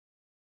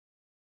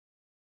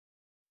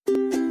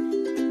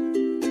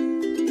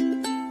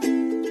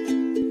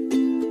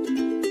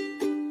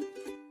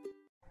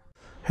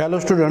Hello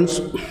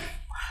students,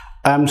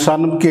 I am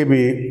Sanap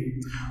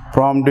K.B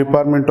from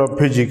Department of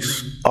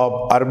Physics of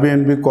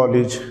RBNB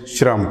College,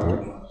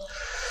 Shrampur.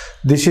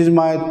 This is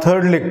my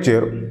third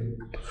lecture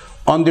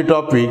on the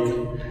topic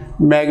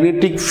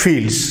magnetic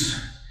fields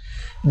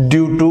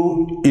due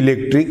to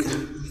electric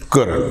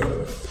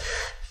current.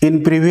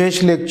 In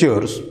previous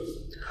lectures,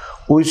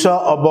 we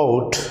saw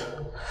about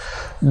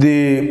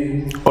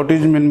what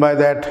is meant by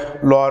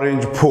that low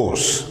range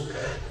force,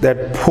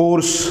 that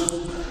force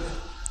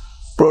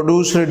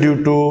produced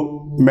due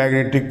to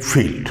magnetic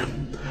field.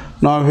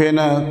 Now when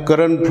a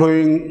current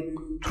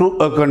flowing through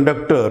a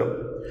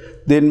conductor,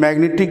 then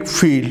magnetic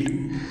field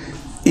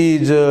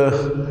is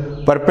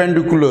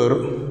perpendicular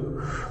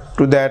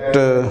to that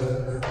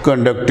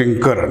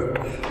conducting current,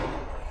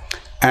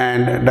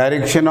 and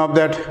direction of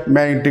that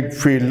magnetic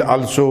field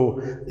also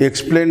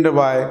explained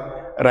by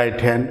right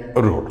hand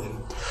rule.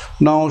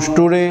 Now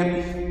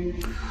today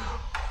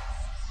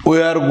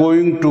we are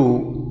going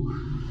to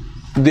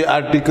the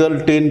article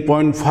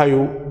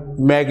 10.5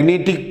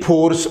 magnetic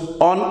force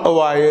on a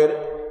wire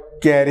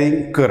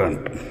carrying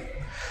current.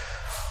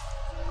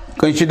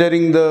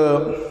 Considering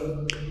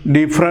the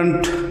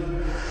different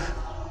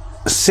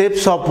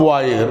shapes of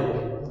wire,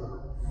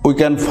 we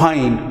can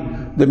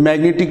find the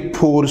magnetic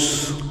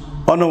force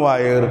on a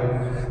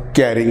wire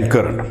carrying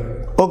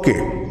current.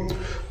 Okay,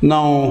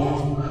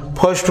 now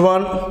first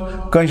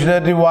one, consider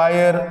the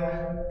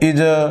wire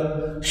is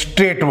a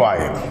straight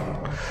wire.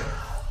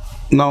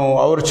 Now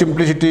our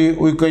simplicity,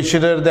 we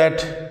consider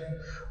that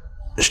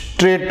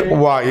straight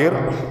wire.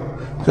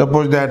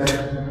 Suppose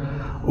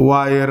that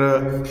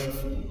wire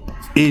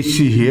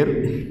AC here.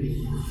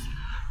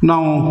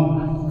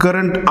 Now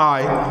current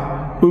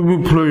I will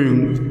be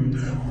flowing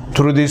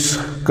through this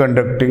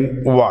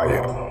conducting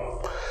wire.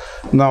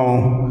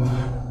 Now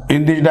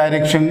in this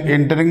direction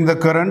entering the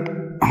current,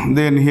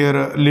 then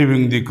here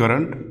leaving the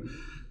current,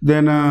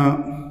 then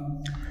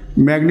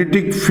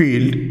magnetic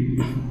field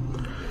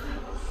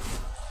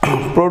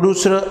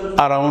produced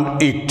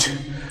around it.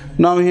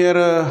 Now here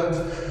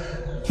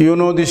you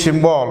know the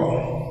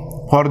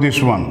symbol for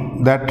this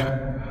one,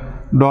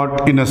 that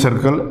dot in a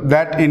circle,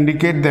 that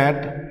indicate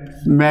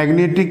that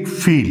magnetic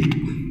field,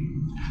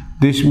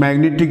 this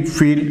magnetic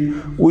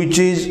field which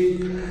is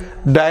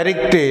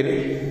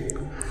directed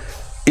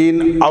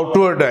in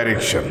outward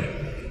direction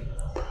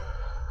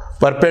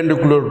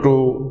perpendicular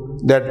to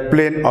that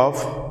plane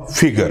of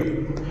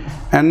figure.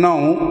 And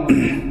now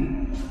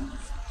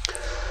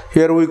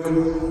here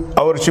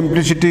our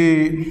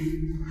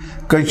simplicity,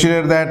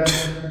 consider that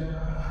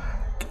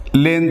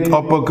length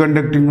of a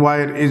conducting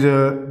wire is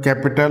a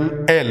capital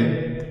L,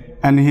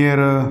 and here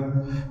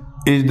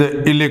is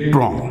the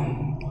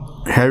electron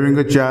having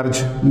a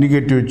charge,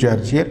 negative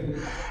charge here.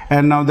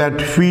 And now that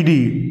phi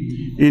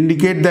d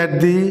indicate that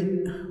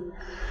the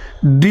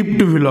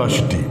drift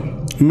velocity,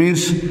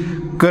 means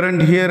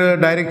current here,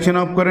 direction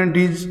of current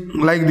is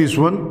like this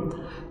one,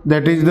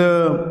 that is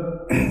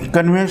the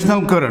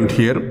conventional current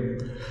here.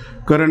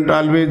 Current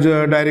always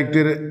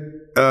directed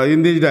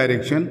in this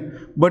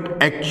direction,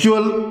 but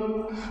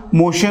actual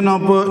motion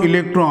of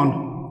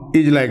electron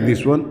is like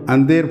this one,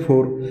 and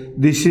therefore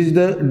this is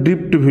the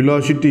drift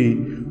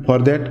velocity for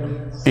that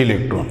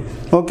electron.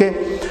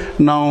 Okay,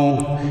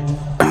 now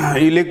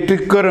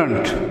electric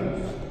current,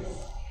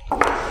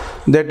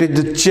 that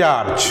is the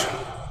charge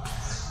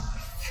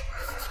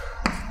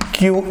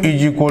Q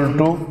is equal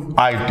to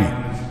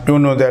IT. You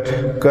know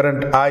that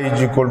current I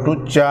is equal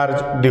to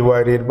charge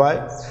divided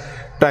by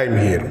time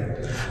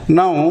here.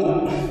 Now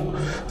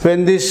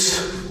when this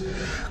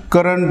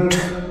current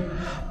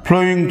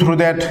flowing through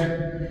that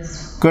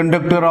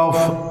conductor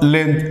of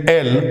length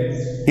L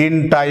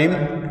in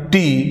time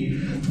t,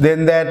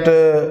 then that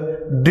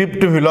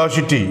drift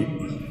velocity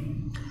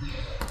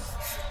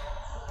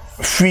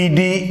phi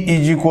d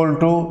is equal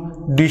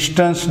to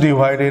distance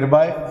divided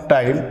by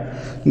time.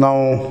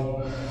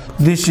 Now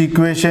this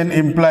equation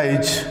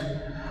implies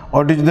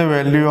what is the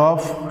value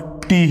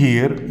of t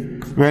here.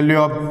 Value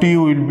of t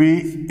will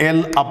be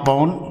L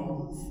upon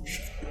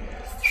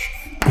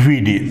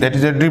Vd, that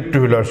is a drift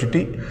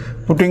velocity.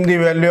 Putting the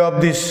value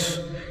of this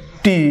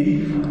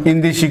t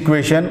in this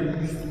equation,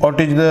 what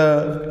is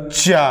the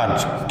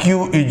charge?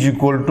 Q is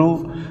equal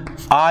to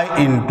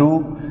I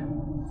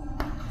into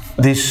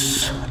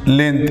this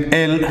length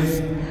L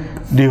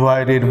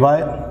divided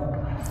by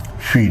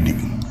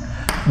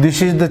Vd.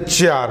 This is the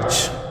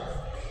charge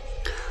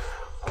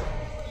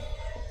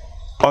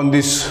on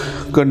this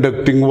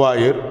conducting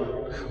wire,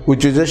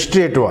 which is a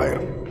straight wire.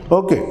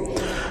 Okay,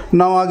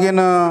 now again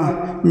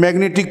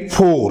magnetic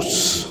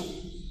force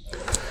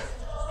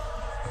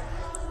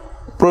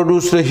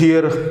produced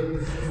here,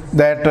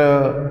 that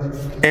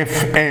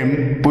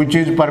Fm, which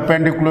is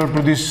perpendicular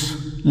to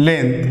this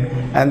length,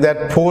 and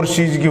that force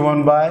is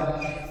given by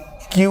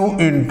Q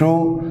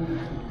into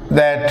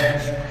that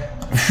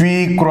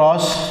phi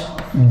cross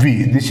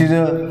V. This is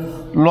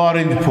a low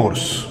range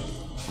force.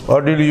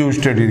 Already you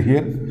studied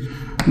here.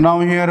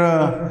 Now here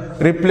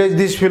replace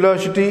this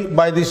velocity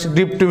by this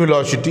drift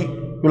velocity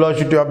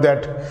of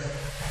that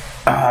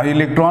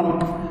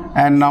electron,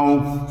 and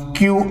now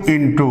Q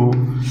into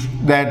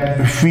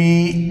that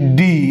phi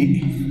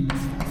D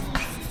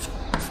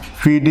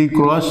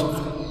cross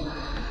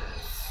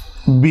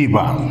B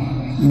bar.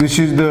 This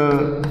is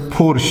the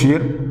force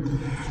here,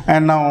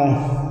 and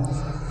now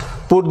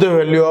put the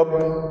value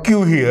of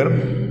Q here,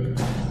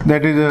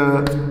 that is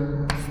a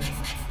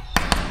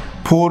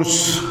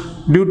force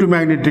due to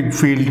magnetic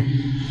field.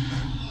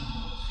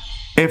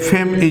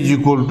 Fm is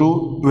equal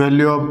to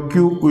value of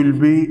Q will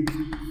be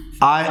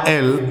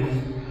IL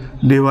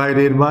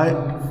divided by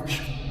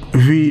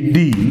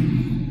Vd.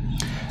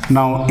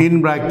 Now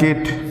in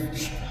bracket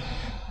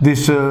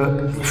this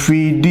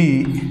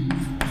Vd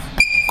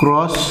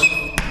cross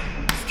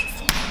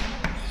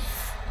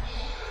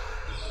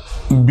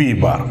B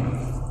bar,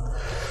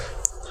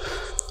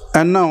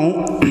 and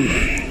now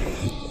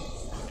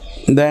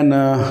then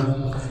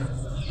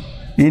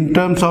in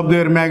terms of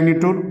their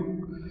magnitude,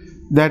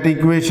 that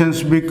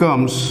equations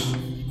becomes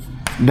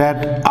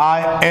that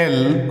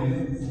IL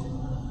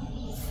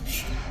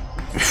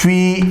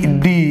phi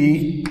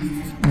D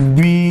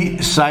B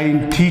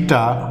sin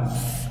theta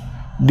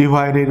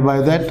divided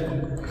by that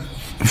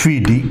phi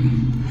D.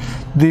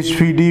 This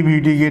phi D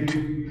Vd get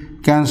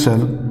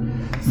cancel,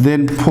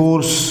 then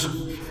force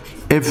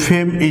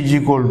Fm is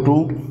equal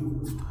to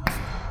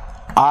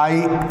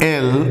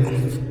IL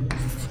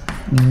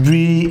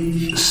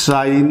B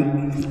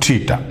sin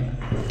theta.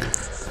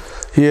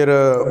 Here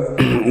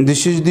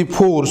this is the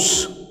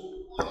force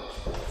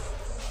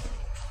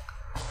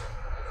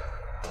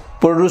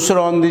produced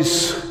on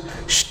this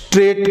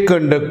straight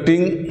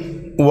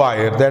conducting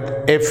wire,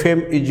 that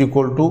Fm is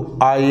equal to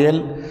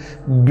IL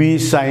B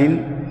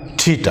sin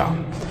theta.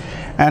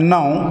 And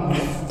now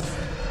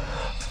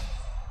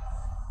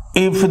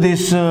if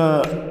this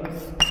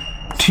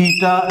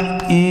theta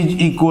is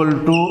equal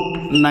to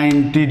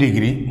 90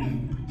 degree,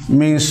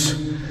 means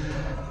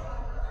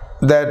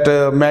that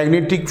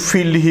magnetic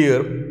field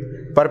here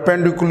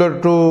perpendicular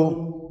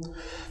to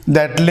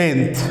that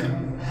length,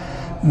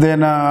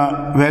 then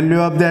value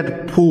of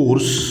that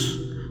force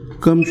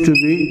comes to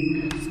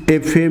be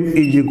Fm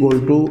is equal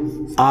to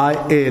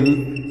IL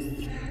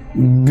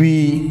B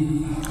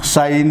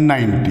sin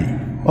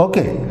 90.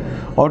 Okay,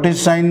 what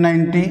is sin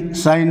 90?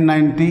 Sin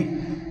 90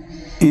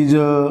 is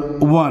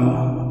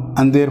 1,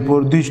 and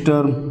therefore this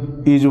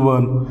term is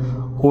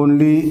 1.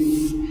 Only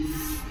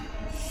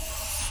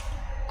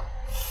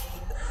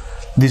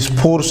this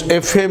force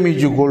Fm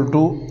is equal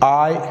to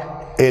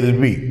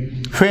ILB.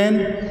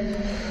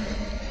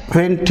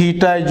 When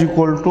theta is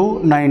equal to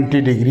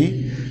 90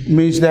 degree,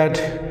 means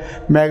that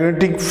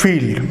magnetic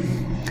field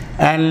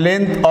and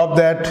length of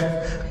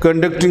that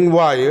conducting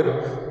wire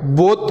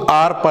both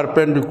are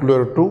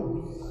perpendicular to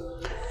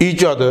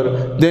each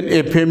other, then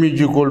Fm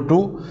is equal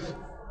to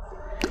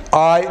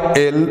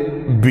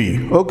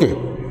ILB. Okay,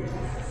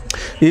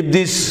 if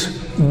this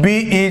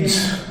B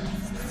is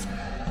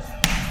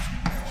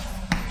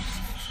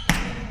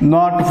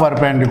not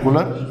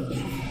perpendicular,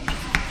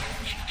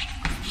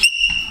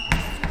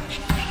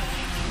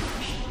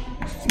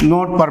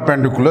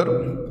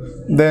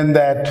 then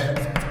that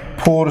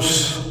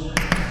force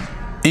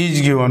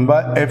is given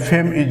by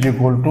Fm is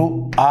equal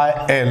to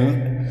IL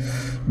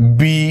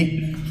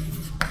B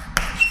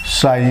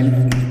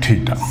sin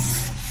theta.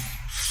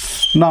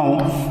 Now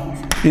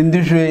in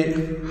this way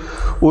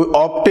we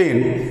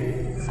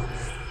obtain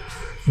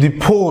the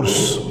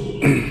force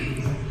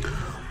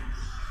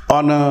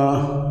on a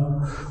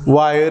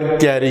wire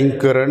carrying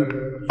current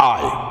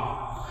I.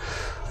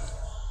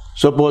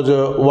 Suppose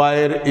a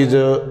wire is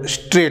a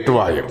straight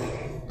wire.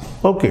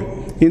 Okay,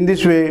 in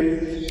this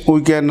way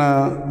we can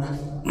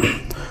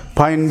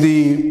find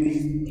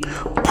the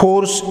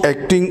force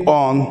acting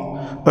on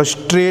a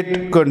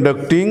straight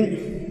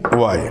conducting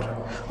wire.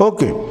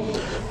 Okay,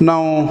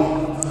 now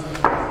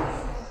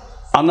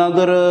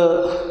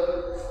another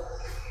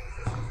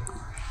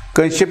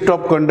concept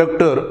of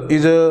conductor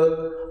is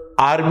a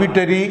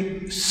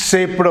arbitrary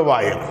shaped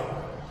wire.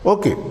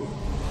 Okay,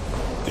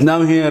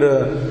 now here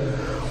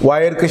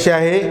wire कशी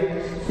आहे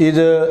is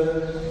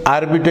a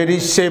arbitrary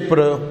shaped,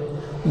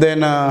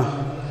 then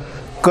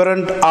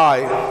current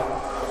I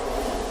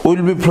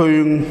will be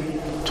flowing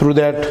through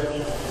that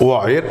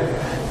wire.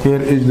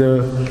 Here is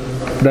the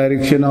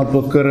direction of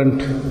a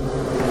current,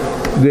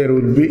 there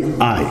will be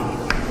I.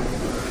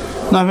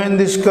 Now when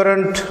this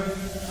current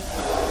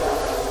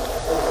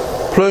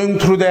flowing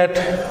through that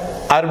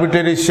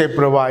arbitrary shaped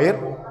wire,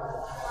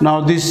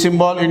 now this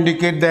symbol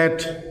indicates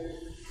that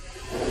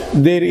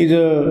there is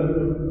a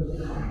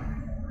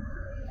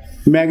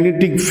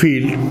magnetic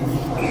field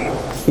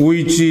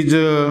which is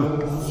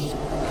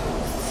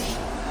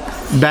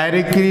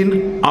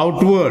directly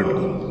outward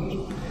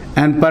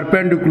and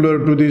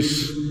perpendicular to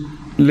this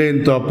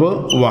length of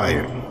a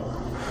wire.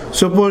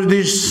 Suppose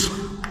this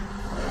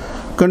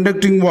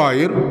conducting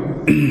wire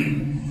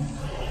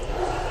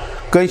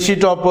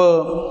consists of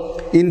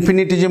a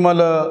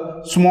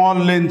infinitesimal small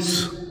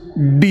lengths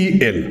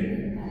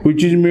dl,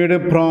 which is made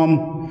up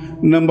from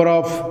number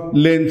of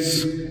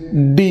lengths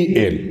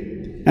dl.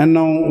 And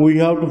now we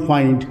have to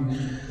find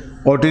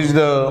what is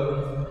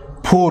the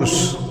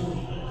force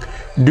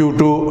due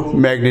to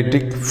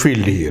magnetic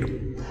field here.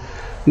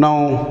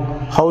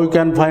 Now, how we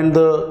can find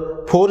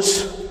the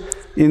force?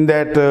 In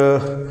that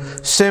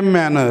same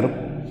manner,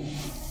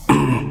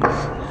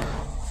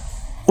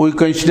 we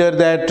consider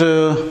that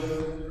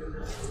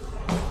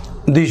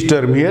this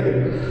term here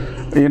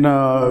in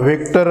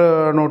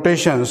vector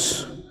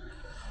notations,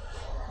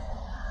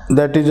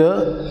 that is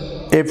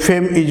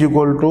Fm is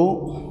equal to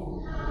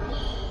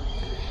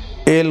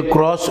L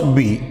cross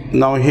B.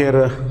 Now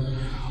here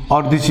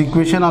or this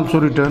equation also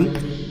written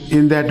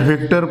in that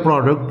vector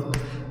product,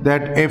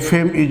 that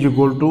Fm is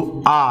equal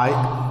to I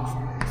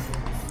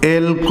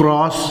L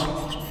cross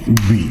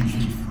B.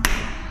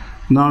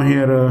 Now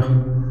here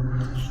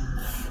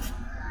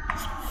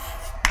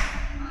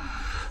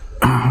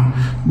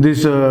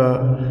this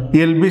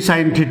LB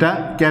sin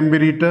theta can be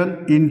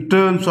written in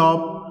terms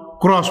of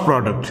cross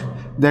product,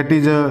 that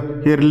is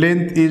here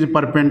length is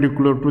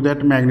perpendicular to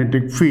that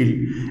magnetic field,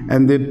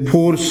 and the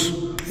force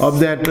of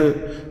that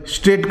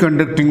straight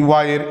conducting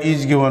wire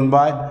is given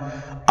by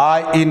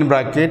I in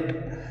bracket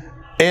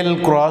L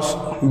cross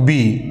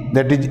B,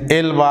 that is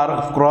L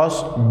bar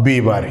cross B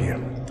bar here.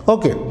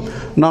 Okay,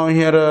 now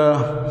here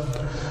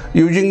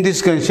using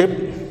this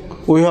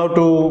concept, we have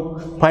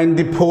to find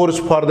the force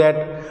for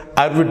that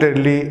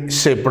arbitrarily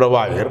shaped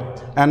wire,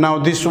 and now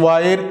this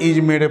wire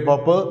is made up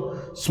of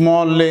a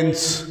small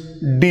length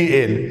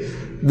dl.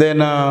 Then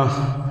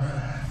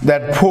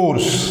that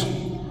force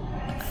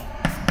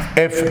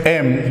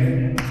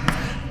Fm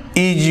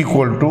is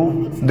equal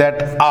to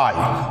that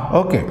I.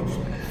 Okay,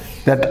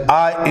 that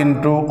I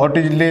into what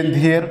is length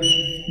here,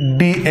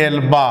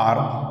 dl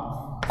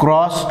bar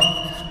cross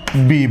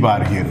B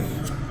bar here.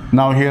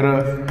 Now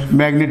here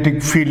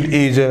magnetic field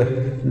is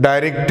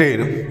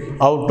directed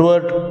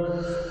outward,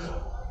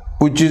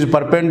 which is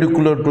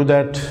perpendicular to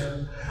that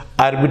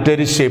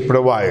arbitrary shaped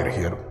wire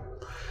here.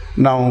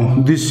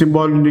 Now this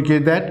symbol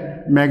indicates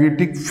that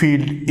magnetic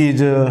field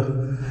is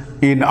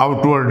in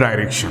outward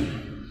direction,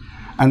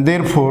 and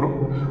therefore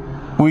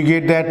we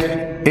get that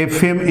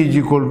Fm is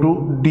equal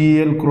to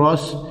dl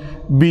cross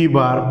B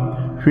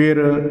bar,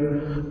 where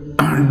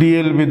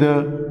dl with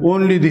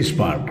only this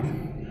part.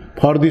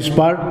 For this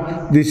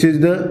part, this is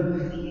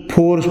the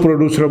force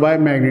produced by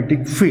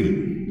magnetic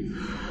field.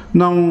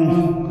 Now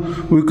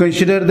we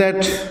consider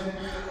that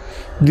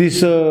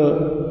this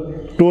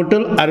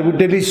total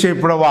arbitrarily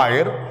shaped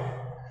wire,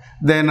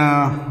 then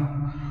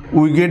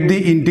we get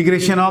the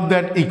integration of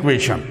that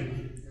equation.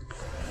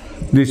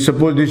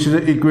 Suppose this is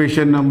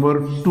equation number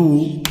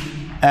 2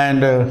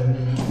 and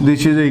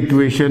this is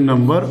equation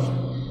number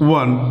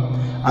 1,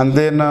 and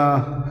then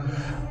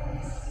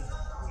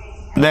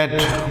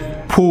that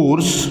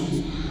force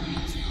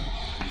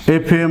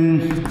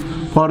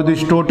Fm for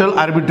this total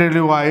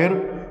arbitrary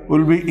wire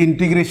will be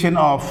integration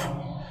of,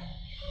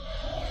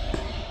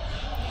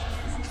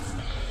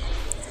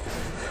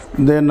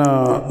 then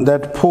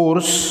that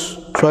force,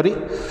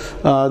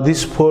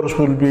 this force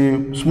will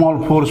be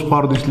small force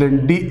for this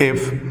length df.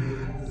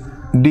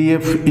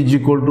 df is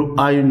equal to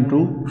I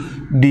into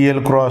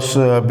dl cross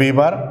B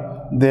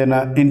bar, then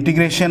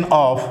integration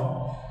of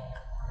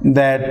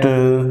that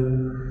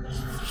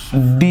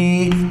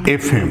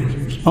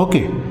dfm.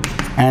 Okay,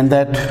 and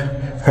that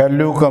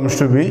value comes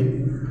to be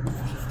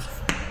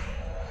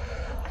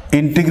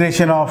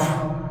integration of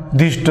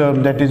this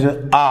term, that is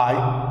I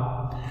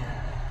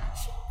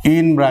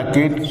in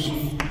bracket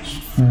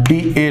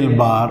dl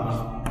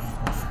bar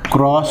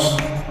cross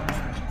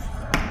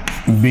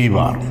B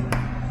bar.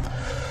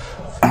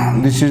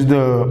 This is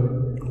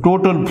the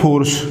total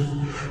force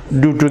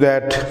due to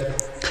that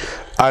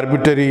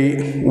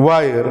arbitrary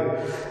wire,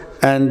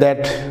 and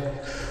that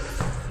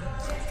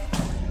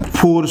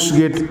force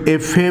get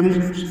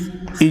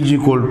Fm is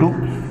equal to,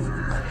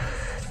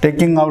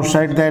 taking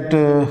outside that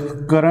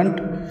current,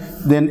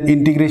 then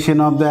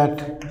integration of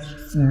that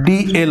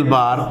dl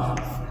bar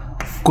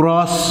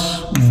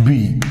cross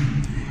B,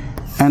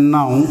 and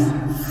now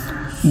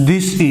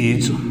this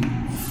is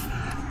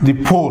the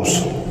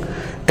force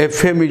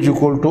Fm is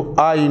equal to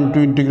I into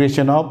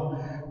integration of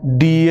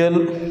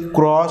dl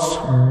cross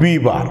B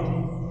bar,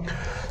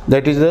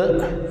 that is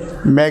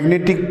the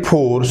magnetic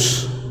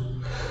force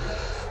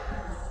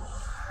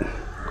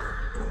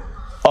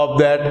of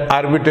that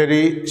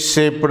arbitrary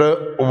shaped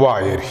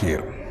wire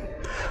here.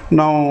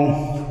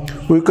 Now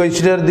we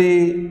consider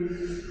the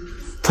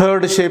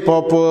third shape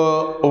of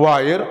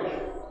wire,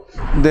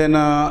 then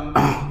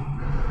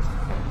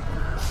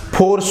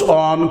force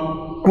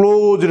on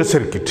closed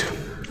circuit.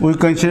 We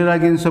consider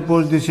again,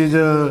 suppose this is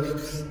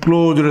a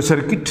closed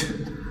circuit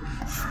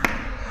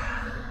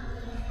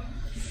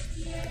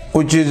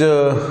which is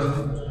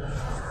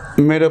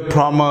made up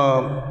from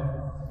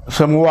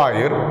some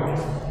wire.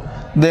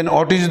 Then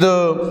what is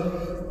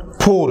the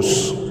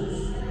force?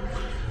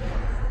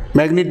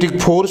 Magnetic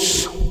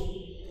force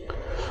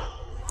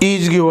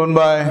is given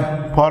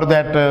by, for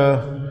that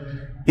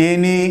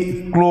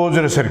any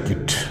closed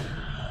circuit,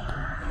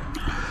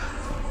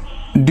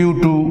 due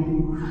to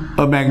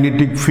a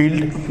magnetic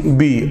field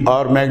B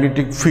or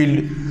magnetic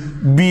field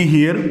B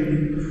here,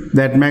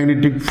 that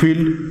magnetic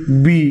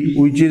field B,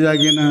 which is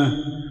again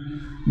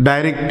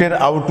directed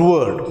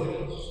outward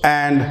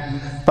and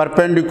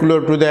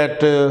perpendicular to that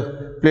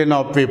plane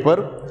of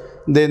paper,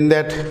 then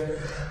that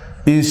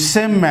in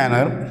same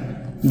manner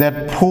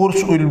that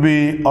force will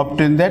be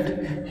obtained.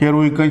 That here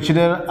we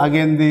consider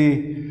again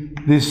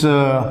this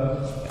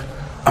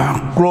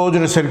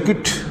closed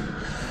circuit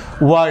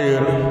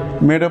wire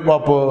made up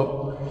of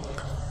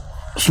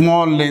a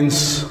small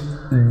length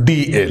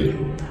dl.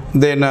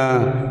 Then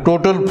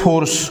total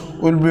force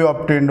will be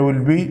obtained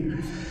will be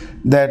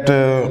that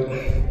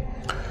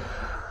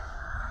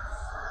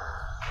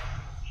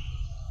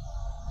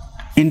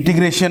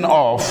integration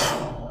of,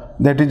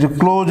 that is a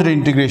closed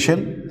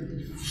integration,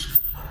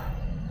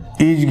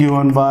 is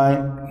given by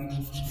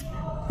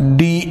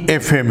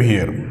dfm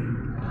here,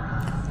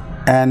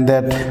 and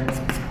that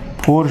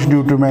force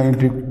due to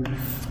magnetic,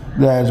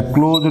 there is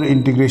closed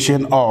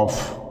integration of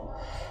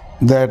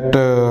that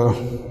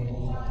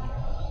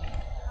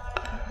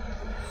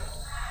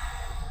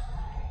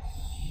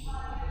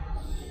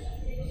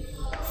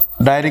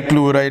directly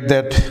we write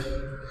that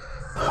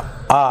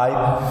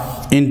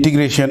I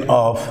integration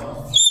of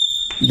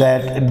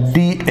that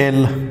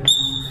dl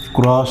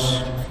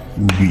cross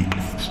b.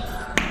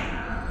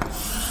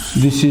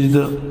 This is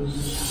the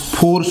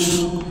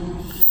force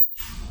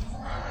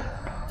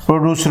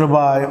produced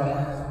by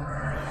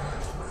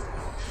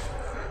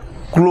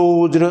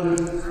closed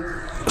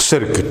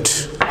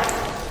circuit.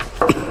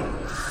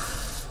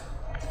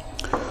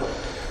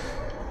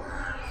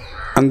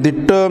 And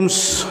the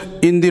terms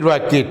in the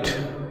bracket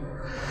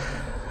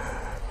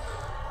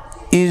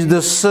is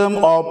the sum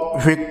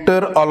of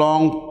vector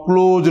along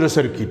closed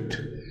circuit.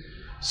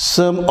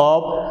 Sum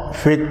of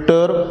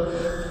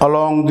vector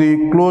along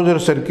the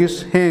closed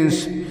circuit,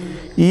 hence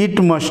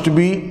it must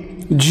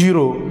be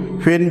 0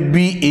 when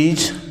B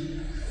is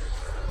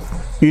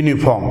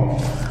uniform.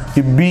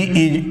 If B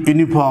is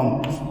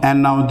uniform,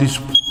 and now this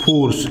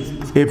force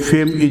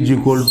Fm is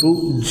equal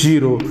to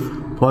 0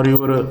 for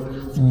your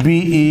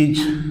B is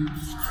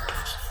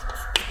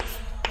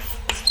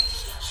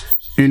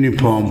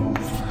uniform,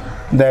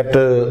 that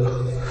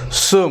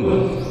sum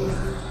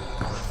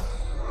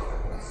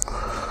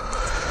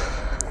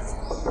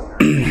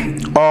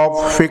of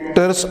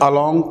vectors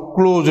along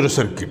closed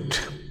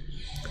circuit,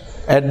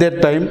 at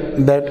that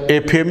time that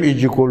Fm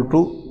is equal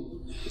to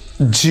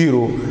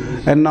 0.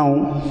 And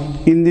now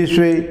in this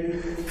way,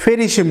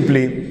 very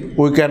simply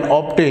we can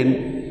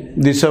obtain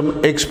the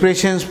some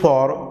expressions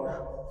for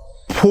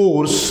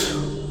force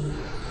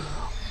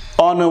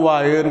on a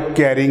wire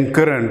carrying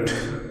current.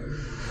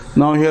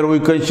 Now here we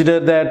consider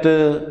that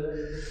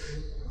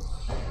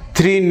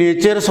three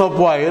natures of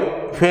wire.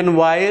 When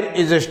wire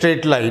is a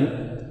straight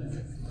line,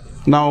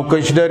 now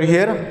consider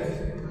here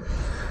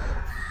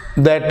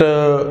that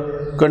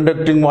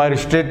conducting wire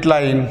straight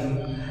line,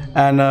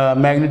 and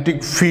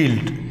magnetic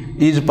field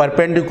is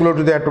perpendicular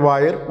to that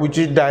wire, which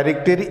is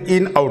directed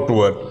in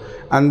outward,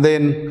 and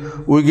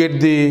then we get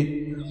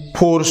the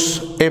force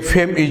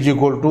Fm is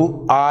equal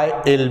to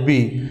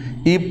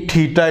ILB if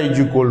theta is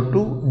equal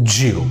to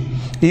 0.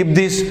 If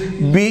this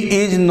B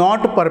is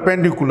not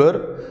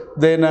perpendicular,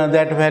 then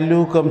that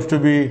value comes to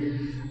be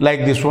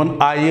like this one,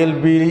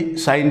 ILB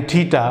sin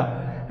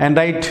theta, and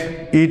write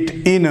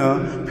it in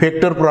a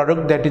vector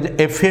product, that is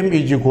Fm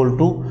is equal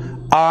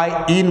to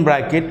I in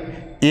bracket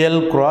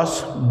L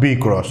cross B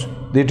cross.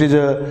 This is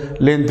a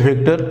length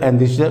vector and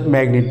this is a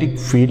magnetic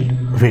field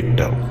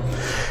vector.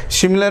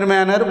 Similar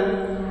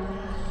manner,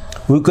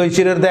 we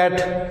consider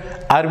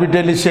that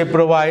arbitrarily shaped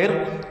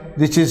wire.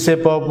 This is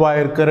shape of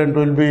wire, current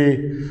will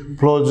be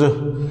flows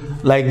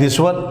like this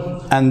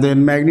one, and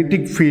then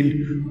magnetic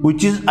field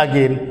which is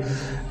again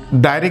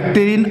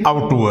directed in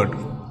outward.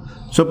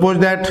 Suppose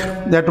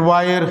that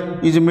wire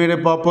is made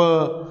up of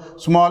a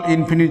small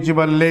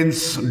infinitesimal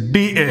length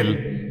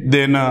dl,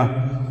 then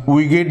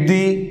we get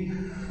the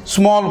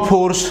small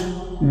force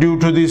due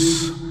to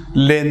this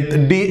length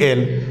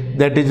dl,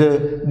 that is a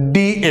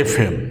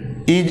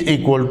dfm is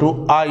equal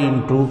to I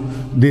into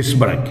this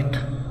bracket.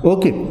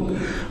 Okay.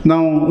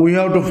 Now we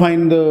have to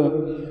find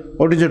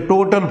what is the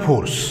total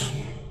force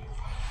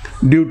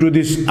due to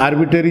this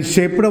arbitrary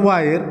shaped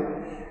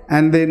wire,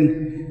 and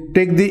then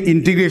take the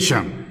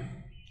integration,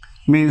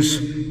 means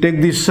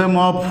take the sum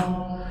of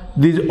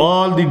these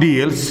all the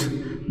dls,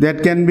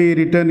 that can be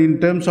written in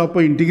terms of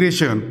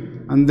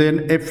integration, and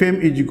then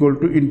Fm is equal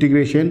to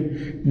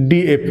integration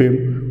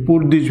dfm.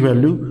 Put this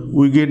value,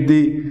 we get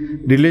the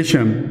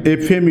relation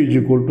Fm is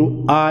equal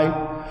to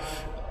I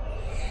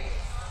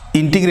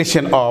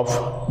integration of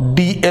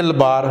dl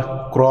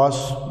bar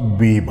cross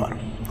b bar.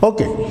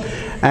 Okay,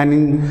 and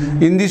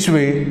in this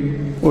way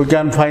we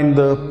can find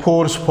the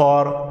force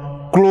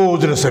for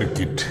closed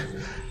circuit.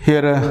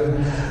 Here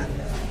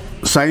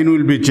sign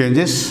will be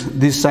changes.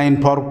 This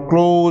sign for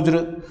closed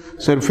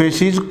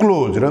surface is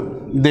closed,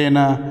 then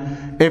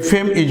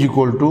Fm is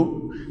equal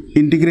to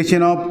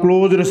integration of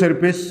closed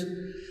surface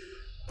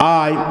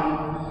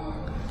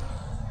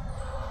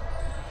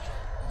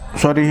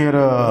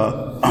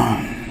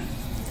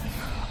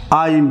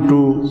I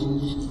into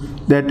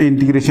that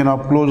integration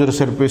of closure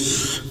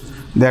surface,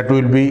 that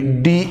will be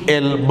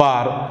dl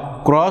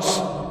bar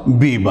cross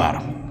b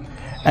bar.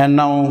 And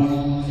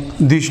now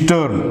this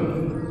term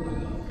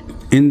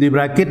in the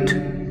bracket,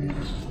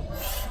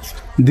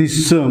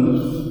 this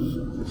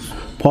sum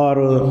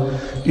for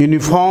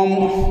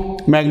uniform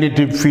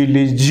magnetic field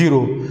is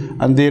 0,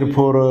 and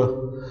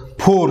therefore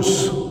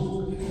force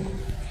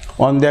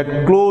on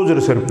that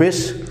closure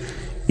surface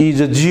is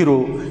a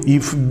 0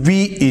 if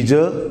V is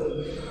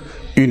a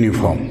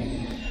uniform.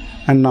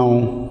 And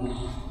now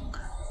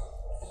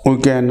we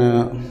can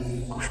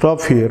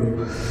stop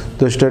here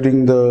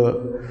studying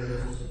the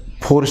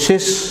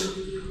forces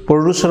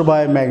produced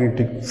by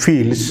magnetic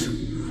fields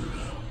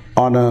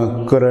on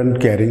a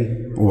current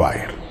carrying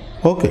wire.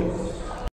 Okay.